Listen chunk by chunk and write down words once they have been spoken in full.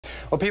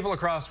Well, people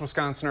across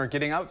Wisconsin are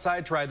getting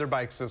outside to ride their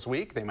bikes this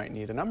week. They might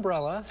need an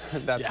umbrella.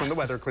 That's when the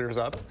weather clears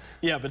up.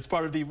 Yeah, but it's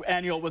part of the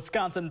annual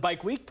Wisconsin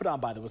Bike Week put on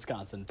by the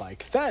Wisconsin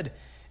Bike Fed.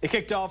 It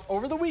kicked off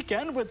over the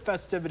weekend with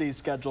festivities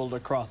scheduled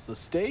across the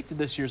state.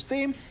 This year's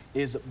theme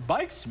is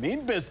Bikes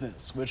Mean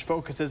Business, which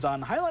focuses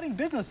on highlighting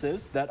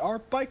businesses that are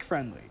bike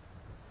friendly.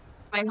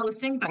 By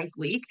hosting Bike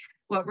Week,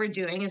 what we're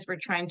doing is we're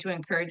trying to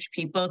encourage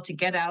people to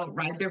get out,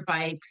 ride their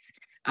bikes,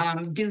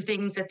 do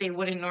things that they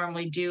wouldn't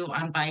normally do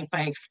on bike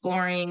by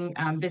exploring,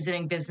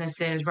 visiting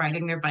businesses,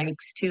 riding their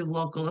bikes to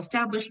local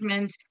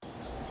establishments.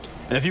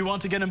 And if you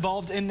want to get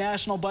involved in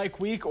National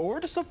Bike Week or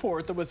to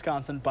support the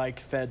Wisconsin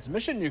Bike Fed's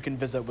mission, you can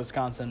visit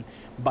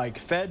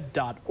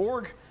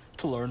wisconsinbikefed.org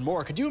to learn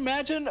more. Could you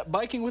imagine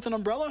biking with an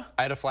umbrella?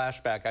 I had a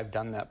flashback. I've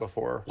done that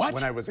before. What?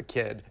 When I was a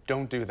kid.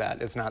 Don't do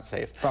that. It's not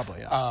safe.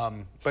 Probably not.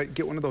 But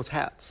get one of those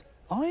hats.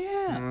 Oh,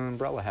 yeah.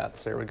 Umbrella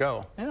hats. There we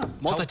go. Yeah.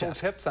 Helpful Multitask.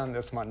 tips on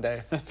this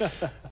Monday.